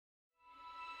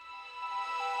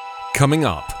Coming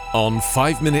up on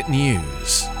 5 Minute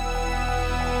News.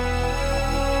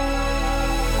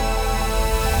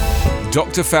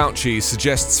 Dr. Fauci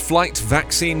suggests flight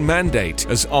vaccine mandate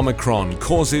as Omicron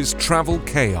causes travel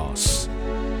chaos.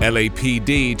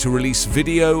 LAPD to release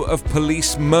video of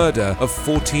police murder of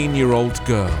 14-year-old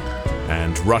girl.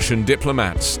 And Russian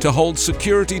diplomats to hold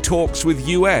security talks with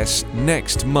US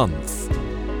next month.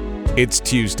 It's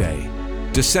Tuesday,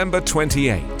 December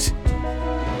 28.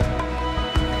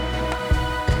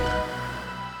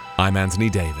 I'm Anthony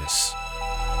Davis.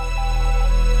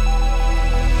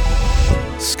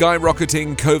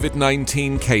 Skyrocketing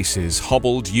COVID-19 cases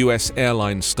hobbled US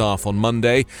airline staff on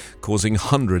Monday, causing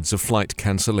hundreds of flight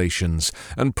cancellations,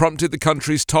 and prompted the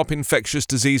country's top infectious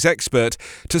disease expert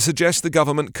to suggest the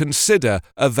government consider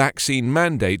a vaccine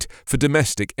mandate for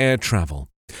domestic air travel.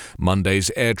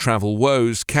 Monday's air travel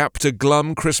woes capped a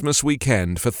glum Christmas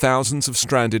weekend for thousands of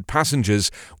stranded passengers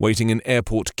waiting in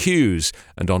airport queues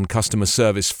and on customer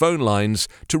service phone lines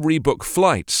to rebook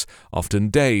flights, often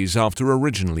days after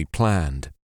originally planned.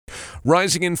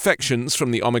 Rising infections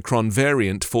from the Omicron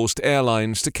variant forced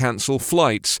airlines to cancel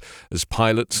flights as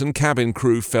pilots and cabin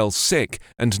crew fell sick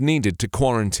and needed to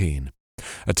quarantine.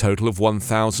 A total of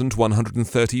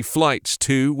 1,130 flights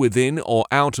to, within or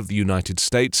out of the United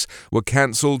States were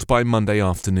cancelled by Monday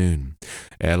afternoon.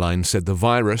 Airlines said the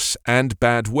virus and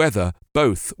bad weather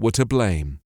both were to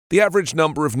blame. The average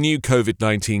number of new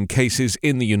COVID-19 cases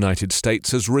in the United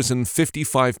States has risen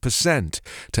 55%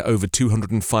 to over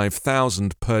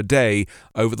 205,000 per day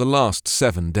over the last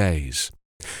 7 days.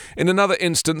 In another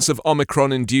instance of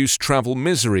Omicron-induced travel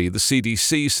misery, the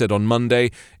CDC said on Monday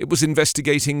it was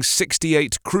investigating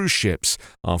 68 cruise ships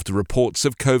after reports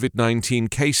of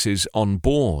COVID-19 cases on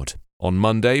board. On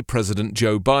Monday, President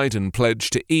Joe Biden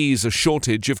pledged to ease a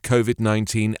shortage of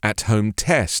COVID-19 at-home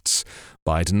tests.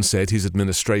 Biden said his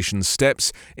administration's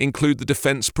steps include the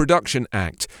Defense Production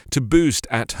Act to boost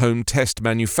at-home test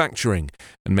manufacturing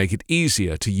and make it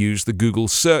easier to use the Google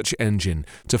search engine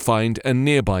to find a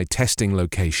nearby testing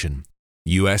location.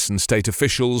 US and state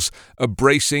officials are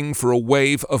bracing for a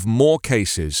wave of more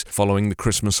cases following the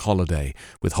Christmas holiday,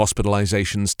 with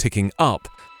hospitalizations ticking up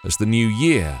as the new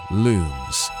year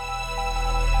looms.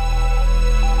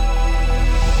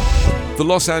 The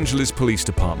Los Angeles Police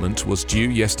Department was due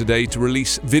yesterday to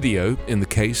release video in the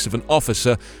case of an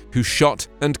officer who shot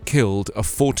and killed a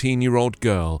 14-year-old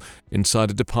girl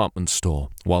inside a department store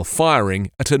while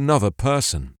firing at another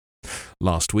person.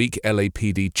 Last week,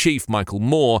 LAPD Chief Michael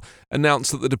Moore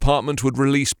announced that the department would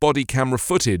release body camera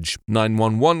footage,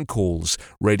 911 calls,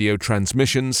 radio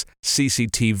transmissions,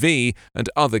 CCTV, and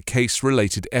other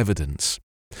case-related evidence.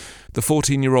 The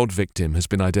 14-year-old victim has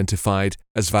been identified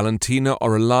as Valentina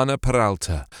Orellana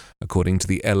Peralta, according to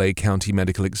the LA County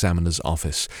Medical Examiner's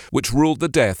Office, which ruled the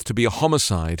death to be a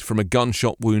homicide from a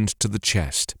gunshot wound to the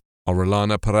chest.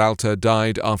 Orellana Peralta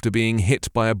died after being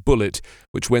hit by a bullet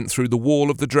which went through the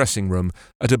wall of the dressing room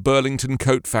at a Burlington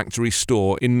Coat Factory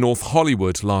store in North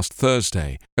Hollywood last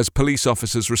Thursday, as police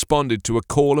officers responded to a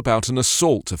call about an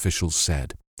assault, officials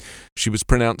said. She was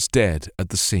pronounced dead at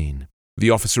the scene. The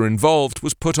officer involved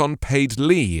was put on paid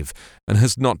leave and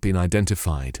has not been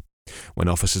identified. When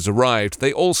officers arrived,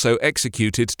 they also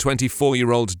executed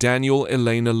 24-year-old Daniel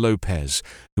Elena Lopez,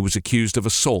 who was accused of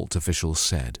assault, officials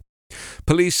said.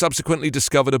 Police subsequently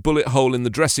discovered a bullet hole in the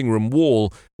dressing room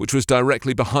wall, which was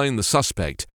directly behind the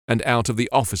suspect and out of the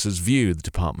officer's view, the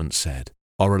department said.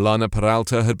 Orellana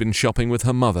Peralta had been shopping with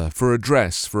her mother for a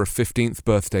dress for a 15th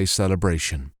birthday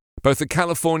celebration. Both the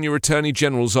California Attorney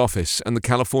General's office and the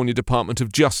California Department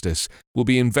of Justice will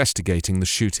be investigating the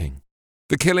shooting.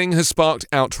 The killing has sparked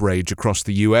outrage across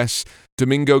the U.S.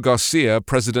 Domingo Garcia,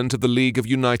 president of the League of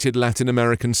United Latin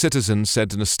American Citizens,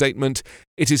 said in a statement,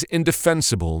 "It is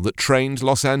indefensible that trained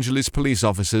Los Angeles police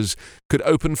officers could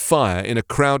open fire in a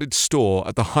crowded store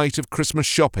at the height of Christmas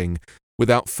shopping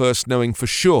without first knowing for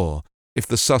sure if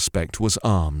the suspect was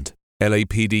armed."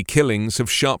 LAPD killings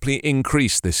have sharply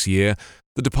increased this year.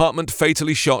 The department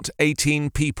fatally shot 18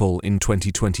 people in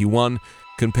 2021,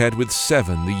 compared with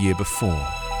 7 the year before.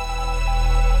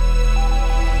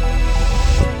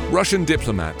 Russian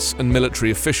diplomats and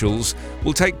military officials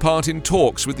will take part in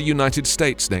talks with the United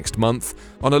States next month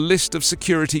on a list of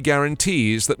security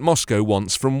guarantees that Moscow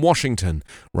wants from Washington,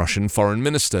 Russian Foreign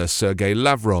Minister Sergei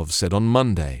Lavrov said on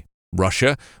Monday.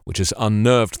 Russia, which has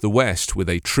unnerved the West with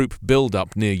a troop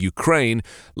build-up near Ukraine,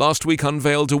 last week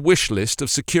unveiled a wish list of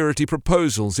security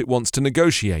proposals it wants to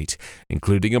negotiate,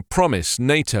 including a promise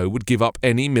NATO would give up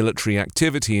any military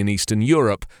activity in Eastern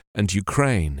Europe and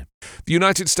Ukraine. The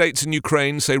United States and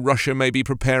Ukraine say Russia may be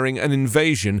preparing an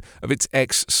invasion of its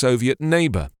ex-Soviet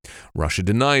neighbor. Russia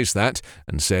denies that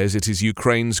and says it is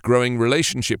Ukraine's growing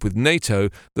relationship with NATO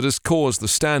that has caused the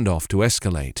standoff to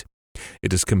escalate.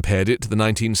 It has compared it to the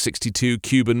 1962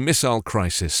 Cuban Missile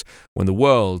Crisis, when the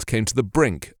world came to the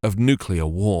brink of nuclear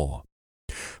war.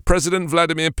 President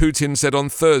Vladimir Putin said on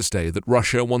Thursday that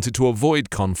Russia wanted to avoid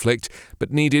conflict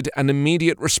but needed an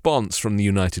immediate response from the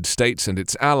United States and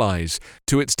its allies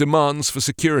to its demands for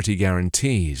security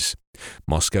guarantees.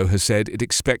 Moscow has said it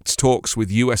expects talks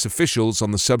with US officials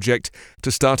on the subject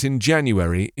to start in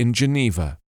January in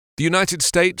Geneva. The United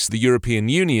States, the European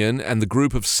Union, and the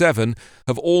Group of Seven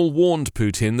have all warned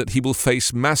Putin that he will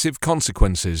face massive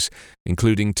consequences,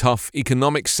 including tough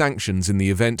economic sanctions in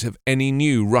the event of any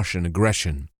new Russian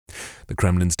aggression. The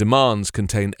Kremlin's demands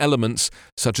contain elements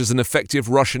such as an effective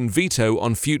Russian veto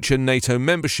on future NATO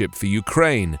membership for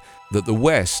Ukraine that the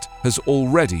West has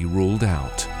already ruled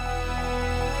out.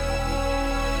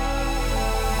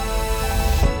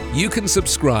 You can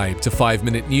subscribe to 5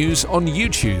 Minute News on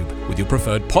YouTube with your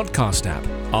preferred podcast app.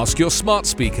 Ask your smart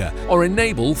speaker or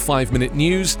enable 5 Minute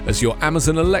News as your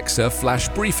Amazon Alexa flash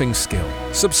briefing skill.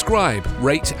 Subscribe,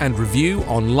 rate and review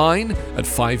online at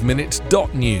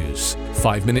 5minute.news.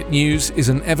 5 Minute News is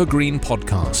an evergreen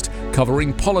podcast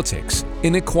covering politics,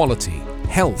 inequality,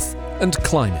 health and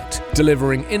climate,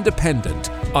 delivering independent,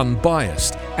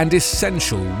 unbiased and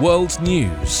essential world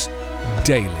news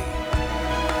daily.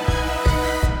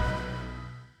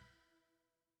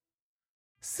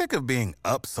 Sick of being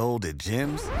upsold at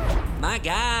gyms? My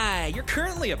guy, you're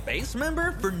currently a base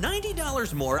member? For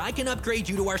 $90 more, I can upgrade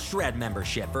you to our Shred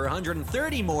membership. For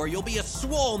 $130 more, you'll be a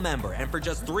Swole member. And for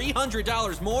just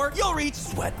 $300 more, you'll reach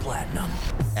Sweat Platinum.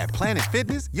 At Planet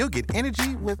Fitness, you'll get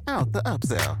energy without the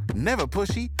upsell. Never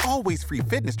pushy, always free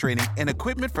fitness training and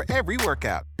equipment for every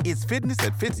workout. It's fitness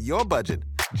that fits your budget.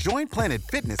 Join Planet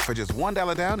Fitness for just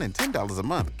 $1 down and $10 a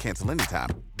month. Cancel anytime.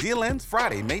 Deal ends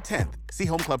Friday, May 10th. See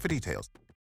Home Club for details.